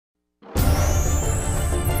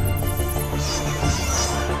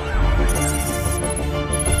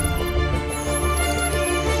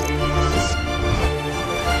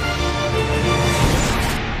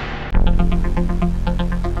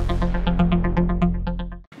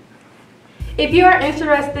If you are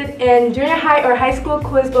interested in junior high or high school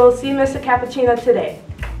quiz bowl, see Mr. Cappuccino today.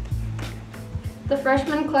 The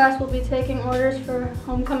freshman class will be taking orders for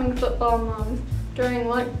homecoming football moms during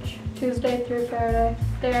lunch, Tuesday through Saturday.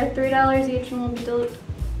 They are $3 each and will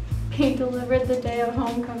be delivered the day of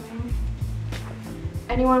homecoming.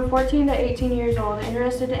 Anyone 14 to 18 years old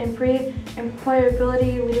interested in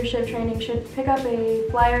pre-employability leadership training should pick up a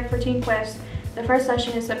flyer for Teen Quest. The first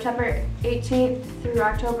session is September 18th through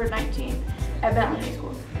October 19th at Bentley High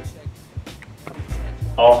School.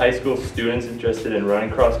 All high school students interested in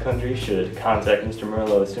running cross country should contact Mr.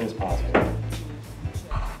 Merlot as soon as possible.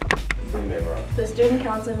 The student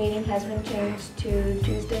council meeting has been changed to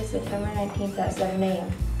Tuesday, September 19th at 7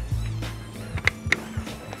 a.m.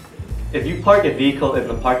 If you park a vehicle in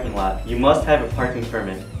the parking lot, you must have a parking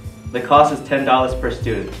permit. The cost is $10 per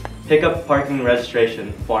student. Pick up parking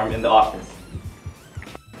registration form in the office.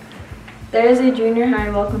 There is a junior high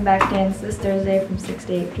welcome back dance this Thursday from 6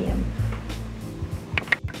 to 8 p.m.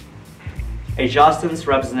 A Jostens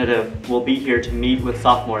representative will be here to meet with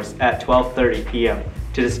sophomores at 12:30 p.m.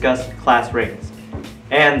 to discuss class ratings.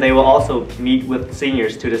 And they will also meet with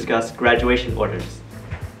seniors to discuss graduation orders.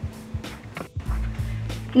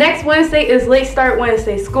 Next Wednesday is Late Start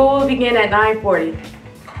Wednesday. School will begin at 9:40.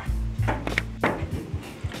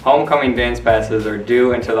 Homecoming dance passes are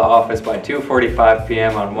due into the office by 2:45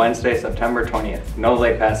 p.m. on Wednesday, September 20th. No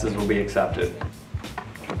late passes will be accepted.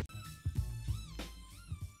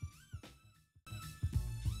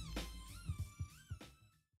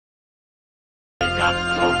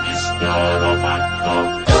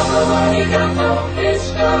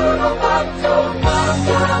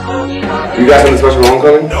 You guys want this special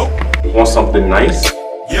homecoming? Nope. Want something nice?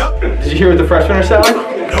 Yep. Did you hear what the freshmen are selling?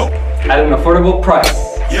 Nope. At an affordable price.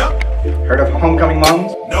 Yep. Heard of homecoming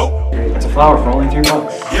moms? Nope. It's a flower for only $3.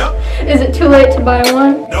 Yep. Is it too late to buy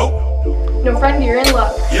one? Nope. No, friend, you're in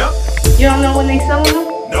luck. Yep. You don't know when they sell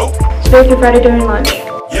them? Nope. Stay for Friday during lunch.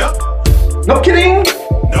 Yep. No kidding!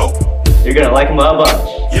 Nope. You're gonna like them a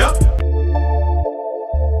bunch. Yep.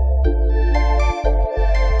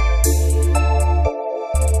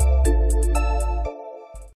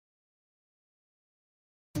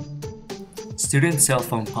 Student cell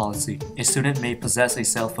phone policy. A student may possess a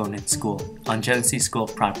cell phone in school, on Genesee school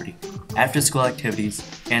property, after school activities,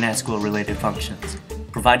 and at school related functions,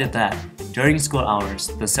 provided that, during school hours,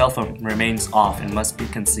 the cell phone remains off and must be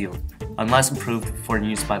concealed, unless approved for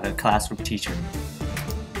use by the classroom teacher.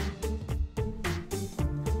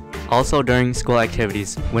 Also during school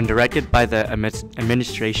activities, when directed by the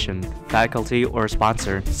administration, faculty, or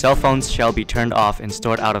sponsor, cell phones shall be turned off and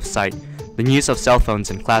stored out of sight. The use of cell phones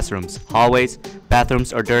in classrooms, hallways,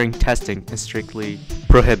 bathrooms, or during testing is strictly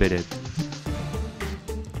prohibited.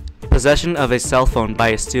 Possession of a cell phone by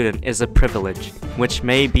a student is a privilege, which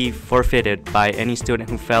may be forfeited by any student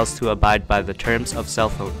who fails to abide by the terms of cell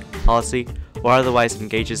phone policy or otherwise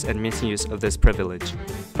engages in misuse of this privilege.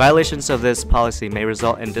 Violations of this policy may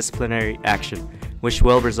result in disciplinary action, which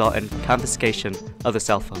will result in confiscation of the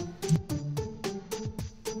cell phone.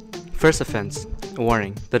 First offense.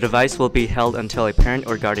 Warning: the device will be held until a parent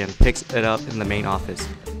or guardian picks it up in the main office.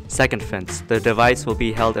 Second offense: the device will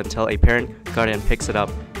be held until a parent guardian picks it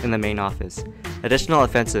up in the main office. Additional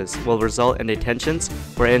offenses will result in detentions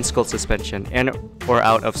or in-school suspension and or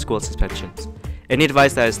out-of-school suspensions. Any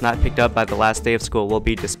device that is not picked up by the last day of school will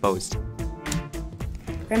be disposed.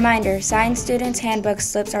 Reminder: signed students' handbook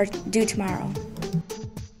slips are due tomorrow.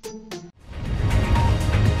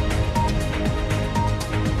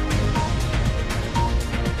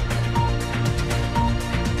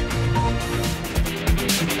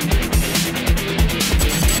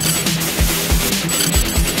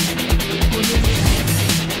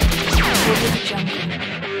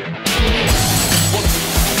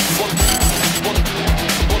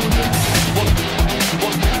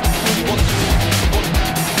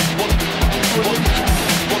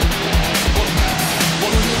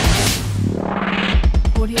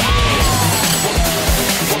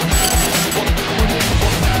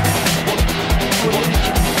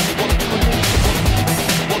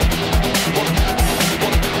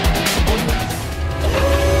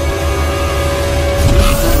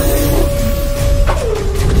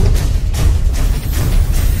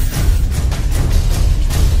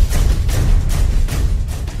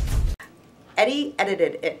 Eddie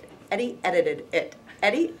edited it. Eddie edited it.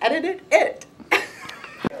 Eddie edited it.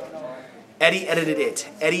 Eddie edited it.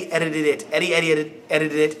 Eddie edited it. Eddie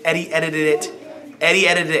edited it. Eddie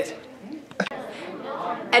edited it.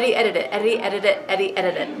 Eddie edited it. Eddie edited it. Eddie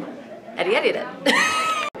edited it. Eddie edited it.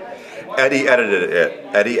 Eddie edited it. Eddie edited it.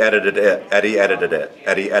 Eddie edited it. Eddie edited it.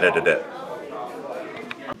 Eddie edited it.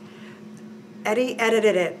 Eddie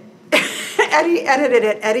edited it. Eddie edited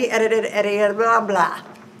it. Eddie edited it. Eddie blah blah.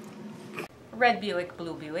 Red Buick,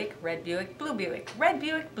 blue Buick, red Buick, blue Buick, red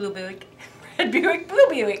Buick, blue Buick, red Buick, blue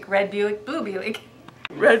Buick, red Buick, blue Buick.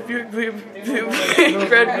 Red Buick, blue Buick, red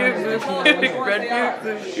Buick, blue Buick, red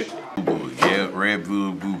Buick, blue Buick. Yeah, red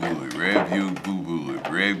Buick, blue Buick, red Buick, blue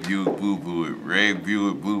Buick, red Buick, blue Buick, red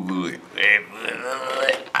Buick, blue Buick,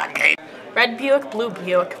 Red Buick, blue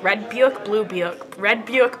Buick, red Buick, blue Buick, red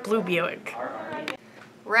Buick, blue Buick.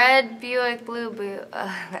 Red Buick, blue Buick.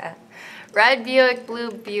 Red Buick,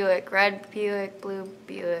 blue Buick, red Buick, blue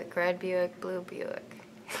Buick, red Buick, blue Buick.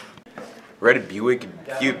 Red Buick,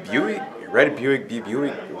 Buick, red Buick,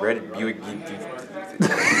 Buick, red Buick,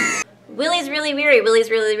 Willie's really weary, Willie's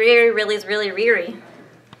really weary, Willie's really weary.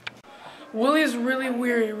 Willie's really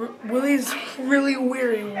weary, Willie's really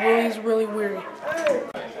weary, Willie's really weary.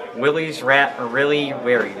 Willie's really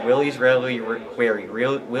weary. Willie's really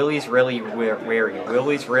weary. Willie's really weary.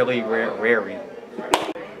 Willie's really weary.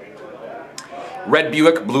 Red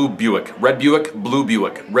Buick, blue Buick. Red Buick, blue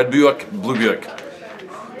Buick. Red Buick, blue Buick.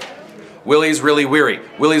 Willie's really weary.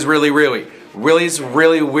 Willie's really weary. Willie's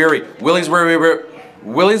really weary. Willie's really weary.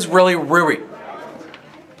 Willie's really weary.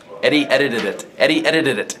 Eddie edited it. Eddie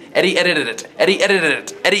edited it. Eddie edited it. Eddie edited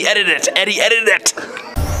it. Eddie edited it. Eddie edited it.